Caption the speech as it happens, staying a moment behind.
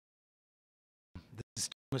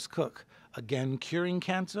Thomas Cook, again, curing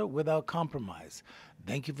cancer without compromise.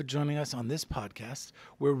 Thank you for joining us on this podcast.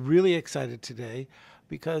 We're really excited today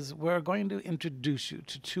because we're going to introduce you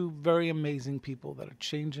to two very amazing people that are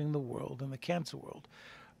changing the world and the cancer world.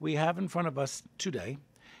 We have in front of us today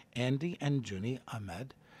Andy and Junny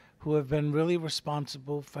Ahmed, who have been really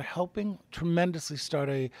responsible for helping tremendously start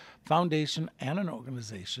a foundation and an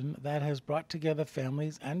organization that has brought together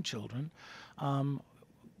families and children.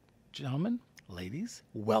 Gentlemen, ladies,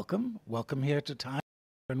 welcome. Welcome here to TYME.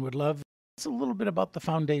 And would love a little bit about the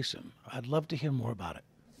foundation. I'd love to hear more about it.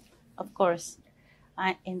 Of course.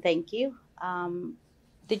 And thank you.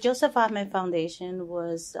 The Joseph Ahmed Foundation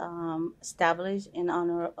was established in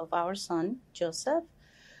honor of our son, Joseph,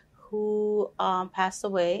 who passed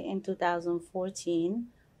away in 2014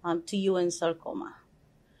 to Ewing sarcoma.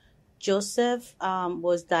 Joseph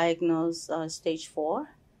was diagnosed stage 4.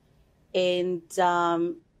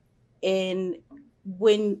 And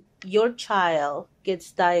when your child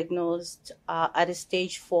gets diagnosed at a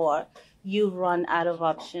stage 4, you run out of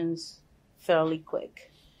options fairly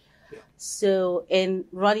quick. Yeah. So, and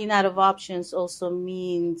running out of options also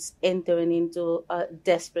means entering into a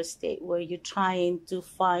desperate state where you're trying to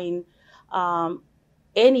find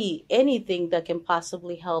anything that can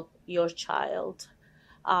possibly help your child.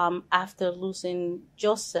 After losing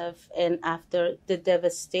Joseph and after the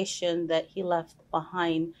devastation that he left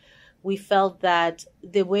behind, we felt that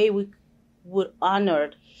the way we would honor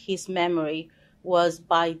his memory was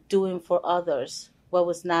by doing for others what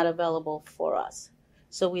was not available for us.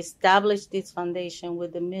 So we established this foundation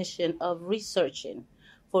with the mission of researching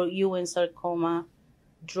for Ewing sarcoma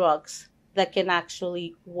drugs that can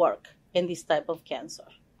actually work in this type of cancer.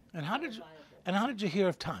 And how did you hear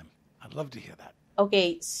of TYME? I'd love to hear that.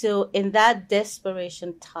 Okay, so in that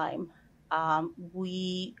desperation time,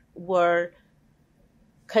 we were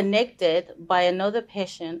connected by another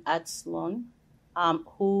patient at Sloan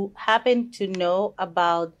who happened to know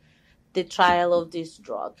about the trial of this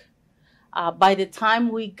drug. By the time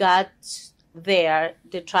we got there,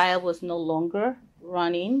 the trial was no longer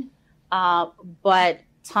running, but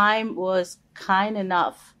TYME was kind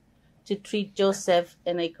enough to treat Joseph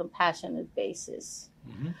on a compassionate basis.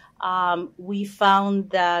 Mm-hmm. We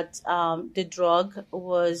found that the drug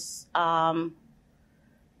was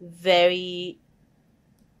very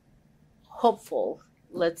hopeful,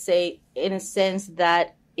 let's say, in a sense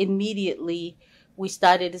that immediately we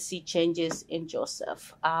started to see changes in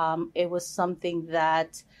Joseph. It was something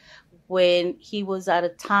that when he was at a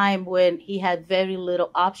time when he had very little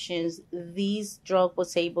options, this drug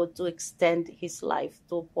was able to extend his life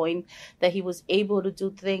to a point that he was able to do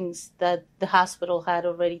things that the hospital had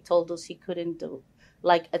already told us he couldn't do,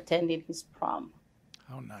 like attending his prom.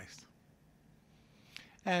 How nice.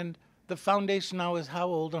 And the foundation now is how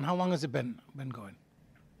old and how long has it been going?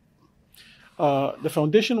 The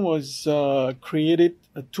foundation was created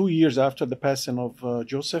 2 years after the passing of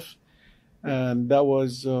Joseph, and that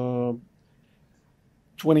was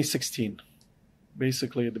 2016,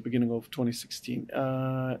 basically at the beginning of 2016.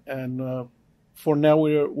 And for now,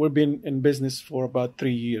 we've been in business for about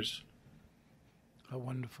 3 years. Oh,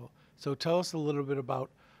 wonderful. So tell us a little bit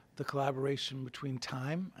about the collaboration between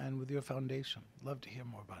TYME and with your foundation. Love to hear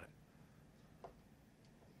more about it.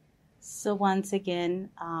 So once again,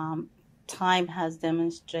 TYME has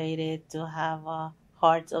demonstrated to have a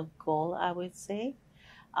heart of gold, I would say,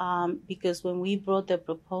 because when we brought the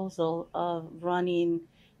proposal of running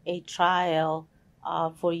a trial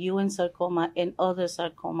for Ewing sarcoma and other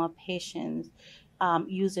sarcoma patients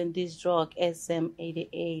using this drug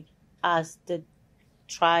SM88 as the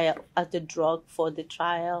drug for the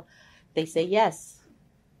trial, they say yes,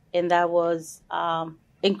 and that was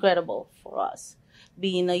incredible for us,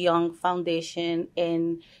 being a young foundation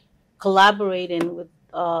and collaborating with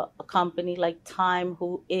a company like TYME,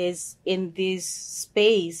 who is in this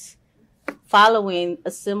space following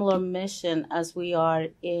a similar mission as we are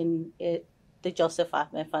in the Joseph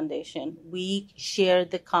Ahmed Foundation. We share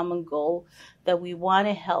the common goal that we want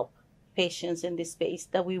to help patients in this space,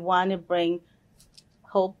 that we want to bring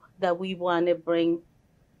hope, that we want to bring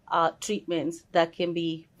treatments that can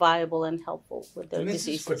be viable and helpful with their diseases.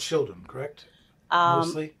 This is for children, correct?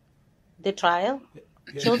 Mostly? The trial? Yeah.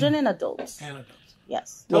 Children and adults. And adults.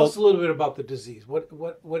 Yes. Tell us a little bit about the disease. What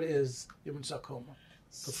is Ewing sarcoma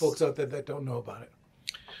for folks out there that don't know about it?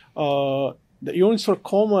 The Ewing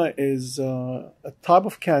sarcoma is a type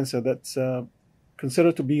of cancer that's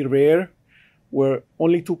considered to be rare, where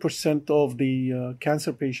only 2% of the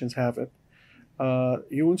cancer patients have it.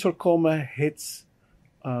 Ewing sarcoma hits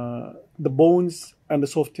the bones and the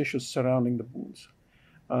soft tissues surrounding the bones.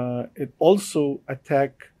 It also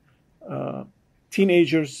attacks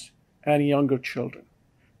teenagers and younger children.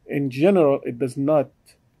 In general, it does not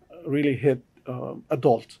really hit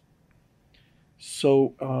adult.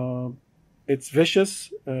 So it's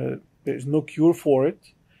vicious. There's no cure for it.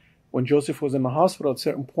 When Joseph was in the hospital, at a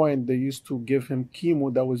certain point, they used to give him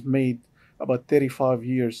chemo that was made about 35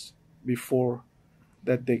 years before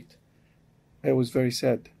that date. It was very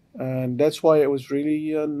sad. And that's why it was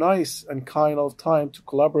really nice and kind of time to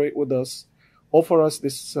collaborate with us, offer us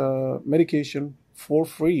this medication for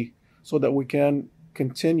free so that we can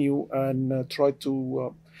continue and try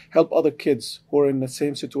to help other kids who are in the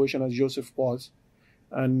same situation as Joseph was,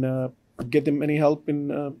 and get them any help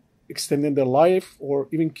in extending their life or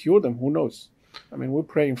even cure them. Who knows? I mean, we're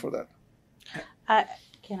praying for that.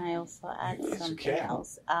 Can I also add Yes, something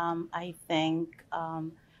else? I think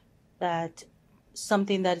that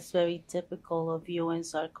something that is very typical of Ewing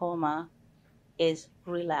sarcoma is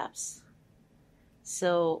relapse.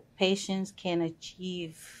 So patients can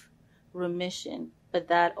achieve remission, but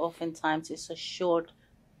that oftentimes is a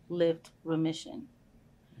short-lived remission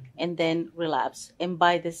and then relapse. And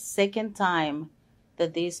by the second time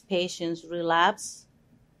that these patients relapse,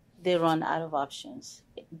 they run out of options.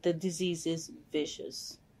 The disease is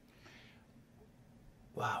vicious.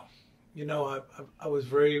 Wow. You know, I was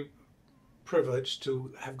very privileged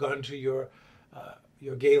to have gone to your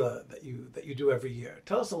gala that you do every year.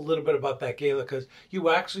 Tell us a little bit about that gala, because you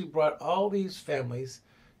actually brought all these families,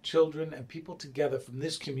 children, and people together from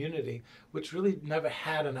this community, which really never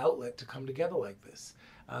had an outlet to come together like this.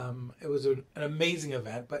 It was an amazing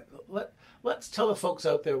event, but let's tell the folks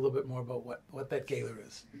out there a little bit more about what that gala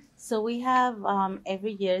is. So we have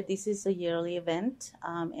every year, this is a yearly event,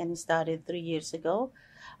 and it started 3 years ago,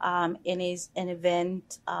 and is an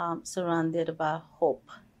event surrounded by hope.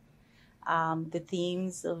 The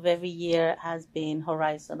themes of every year has been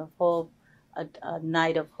Horizon of Hope, a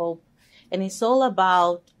Night of Hope, and it's all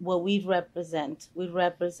about what we represent. We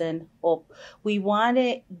represent hope. We want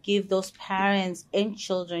to give those parents and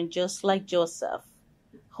children, just like Joseph,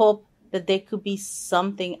 hope that there could be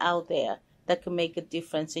something out there that could make a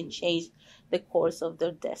difference and change the course of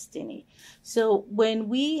their destiny. So when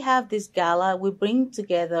we have this gala, we bring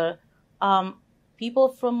together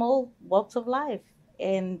people from all walks of life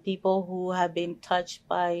and people who have been touched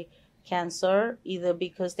by cancer, either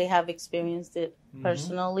because they have experienced it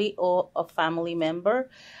personally or a family member.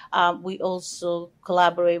 We also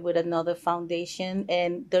collaborate with another foundation,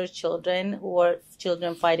 and their children, who are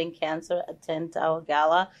children fighting cancer, attend our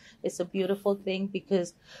gala. It's a beautiful thing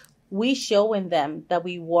because we showing them that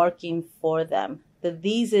we're working for them. That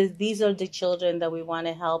these are the children that we want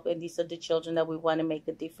to help, and these are the children that we want to make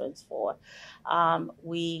a difference for.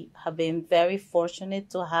 We have been very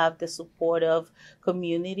fortunate to have the support of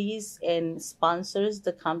communities and sponsors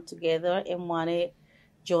that come together and want to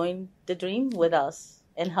join the dream with us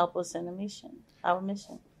and help us in our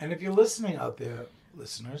mission. And if you're listening out there,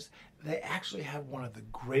 listeners, they actually have one of the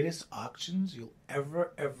greatest auctions you'll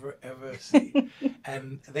ever see.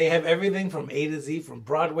 And they have everything from A to Z, from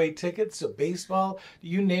Broadway tickets to baseball,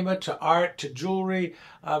 you name it, to art, to jewelry.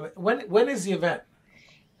 When is the event?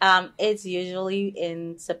 It's usually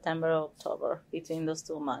in September or October, between those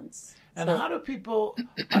 2 months. And how do people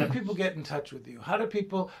get in touch with you? How do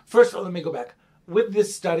people, first of all, let me go back. With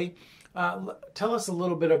this study, tell us a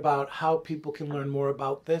little bit about how people can learn more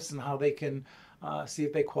about this and how they can see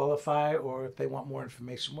if they qualify or if they want more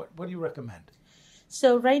information. What do you recommend?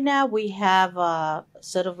 So right now we have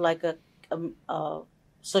sort of like a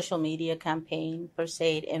social media campaign per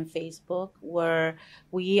se in Facebook, where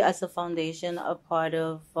we as a foundation are part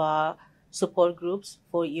of support groups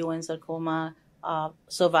for Ewing sarcoma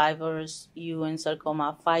survivors, Ewing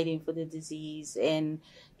sarcoma fighting for the disease, and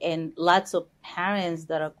lots of parents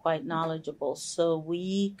that are quite knowledgeable. So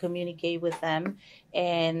we communicate with them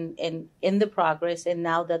and in the progress. And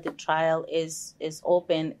now that the trial is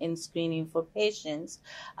open in screening for patients,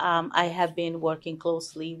 I have been working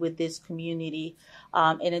closely with this community.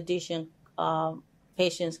 In addition,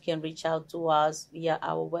 patients can reach out to us via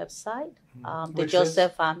our website, the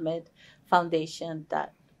Joseph Ahmed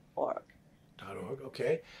Foundation.org.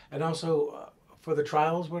 Okay. And also for the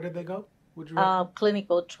trials, where did they go?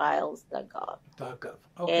 Clinicaltrials.gov. Okay.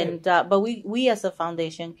 And but we as a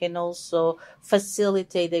foundation can also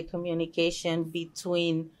facilitate the communication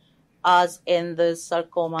between us and the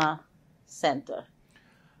sarcoma center.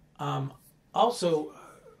 Also,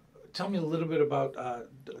 tell me a little bit about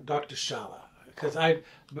Dr. Chawla, because I've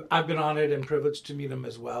been honored and privileged to meet him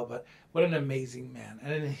as well. But what an amazing man,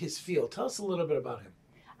 and in his field. Tell us a little bit about him.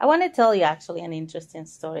 I want to tell you actually an interesting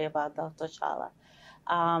story about Dr. Chawla.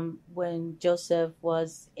 when Joseph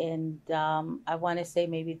was in, I want to say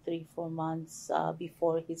maybe 3-4 months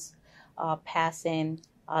before his passing,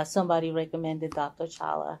 somebody recommended Dr.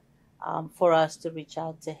 Chawla for us to reach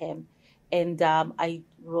out to him. And I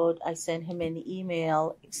sent him an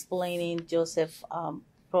email explaining Joseph's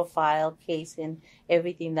profile, case, and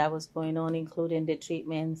everything that was going on, including the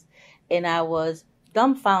treatments. And I was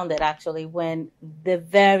dumbfounded, actually, when the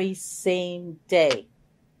very same day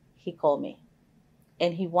he called me.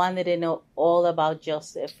 And he wanted to know all about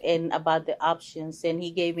Joseph and about the options. And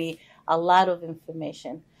he gave me a lot of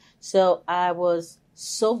information. So I was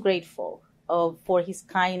so grateful for his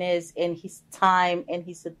kindness and his time and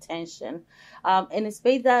his attention. And it's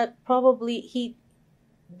made that probably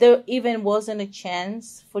there even wasn't a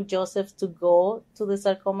chance for Joseph to go to the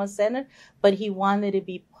Sarcoma Center, but he wanted to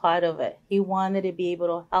be part of it. He wanted to be able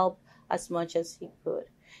to help as much as he could.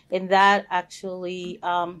 And that actually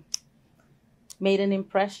made an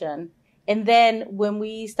impression. And then when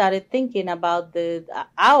we started thinking about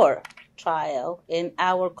our trial and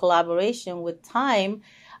our collaboration with TYME,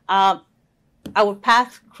 our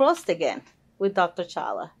path crossed again with Dr.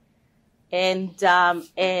 Chawla. And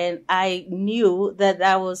I knew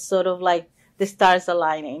that was sort of like the stars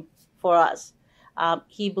aligning for us.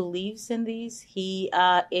 He believes in these. He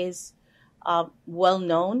is well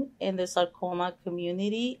known in the sarcoma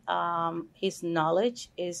community. His knowledge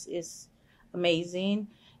is amazing,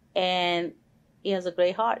 and he has a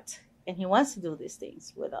great heart, and he wants to do these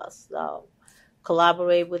things with us.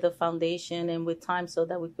 Collaborate with the foundation and with TYME so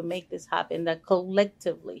that we can make this happen, that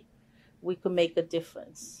collectively we can make a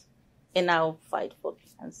difference in our fight for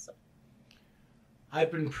cancer.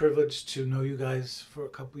 I've been privileged to know you guys for a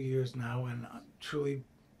couple of years now, and I'm truly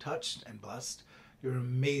touched and blessed. You're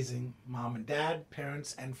amazing mom and dad,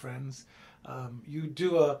 parents, and friends. You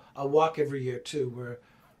do a walk every year, too, where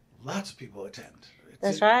lots of people attend.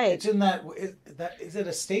 That's right. It's in is it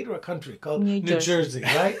a state or a country called New Jersey,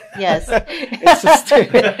 right? Yes. It's the state.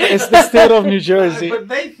 It's the state of New Jersey. But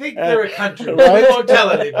they think they're a country. Right? We won't tell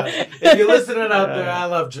anybody. If you're listening out there, I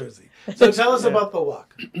love Jersey. So tell us about the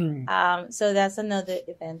walk. So that's another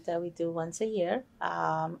event that we do once a year.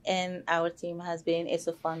 And our team it's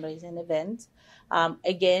a fundraising event.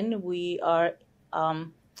 Again, we are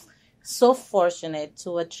so fortunate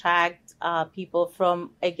to attract people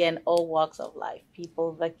from, again, all walks of life,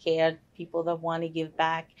 people that care, people that want to give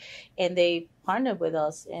back, and they partner with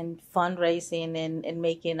us in fundraising and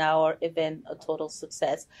making our event a total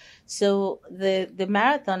success. So the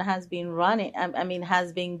marathon has been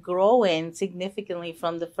has been growing significantly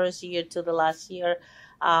from the first year to the last year.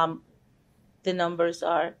 The numbers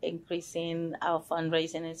are increasing, our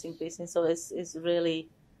fundraising is increasing, so it's really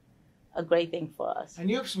a great thing for us. And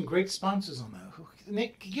you have some great sponsors on that.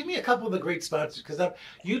 Nick, give me a couple of the great sponsors, because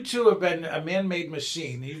you two have been a man-made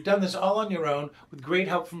machine. You've done this all on your own with great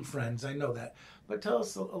help from friends. I know that. But tell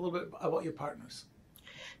us a little bit about your partners.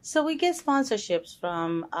 So we get sponsorships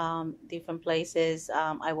from different places.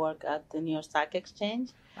 I work at the New York Stock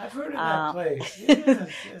Exchange. I've heard of that place.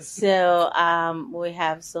 Yes. So we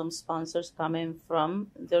have some sponsors coming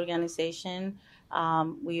from the organization.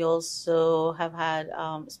 We also have had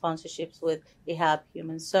sponsorships with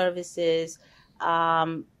Human Services,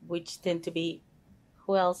 which tend to be,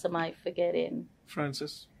 who else am I forgetting?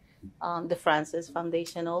 Francis. The Francis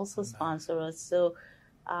Foundation also sponsor us. So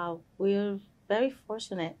we're very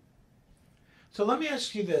fortunate. So let me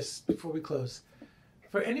ask you this before we close.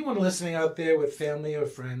 For anyone listening out there with family or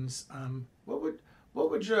friends,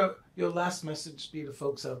 what would your last message be to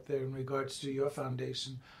folks out there in regards to your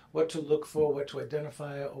foundation? What to look for, what to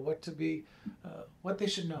identify, or what to be, what they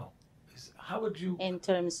should know? How would you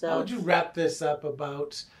wrap this up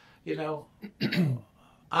about,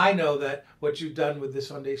 I know that what you've done with this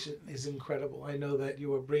foundation is incredible. I know that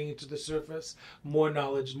you are bringing to the surface more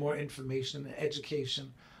knowledge, more information, and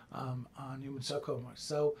education on human sarcoma.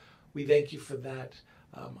 So we thank you for that.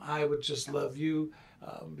 I would just love you,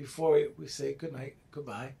 before we say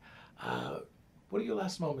goodbye, what are your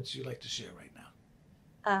last moments you'd like to share right now?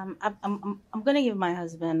 I'm going to give my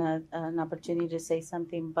husband an opportunity to say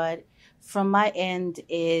something, but from my end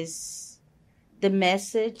is the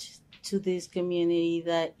message to this community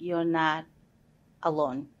that you're not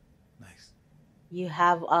alone. Nice. You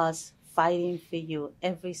have us fighting for you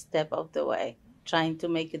every step of the way, trying to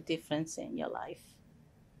make a difference in your life.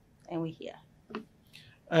 And we're here.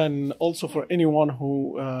 And also for anyone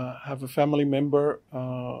who have a family member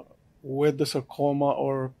with the sarcoma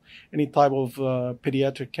or any type of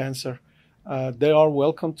pediatric cancer, they are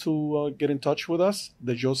welcome to get in touch with us,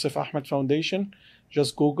 the Joseph Ahmed Foundation.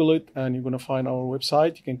 Just Google it and you're going to find our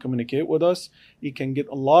website. You can communicate with us. You can get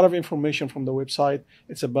a lot of information from the website.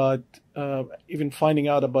 It's about even finding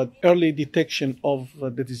out about early detection of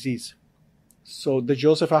the disease. So the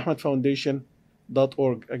Joseph Ahmed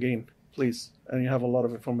Foundation.org again, please. And you have a lot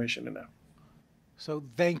of information in there. So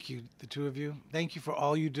thank you, the two of you. Thank you for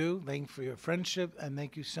all you do. Thank you for your friendship. And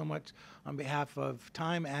thank you so much on behalf of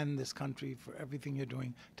TYME and this country for everything you're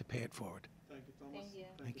doing to pay it forward. Thank you, Thomas. Thank you.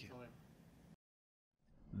 Thank you.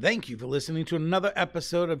 Thank you for listening to another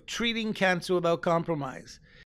episode of Treating Cancer Without Compromise.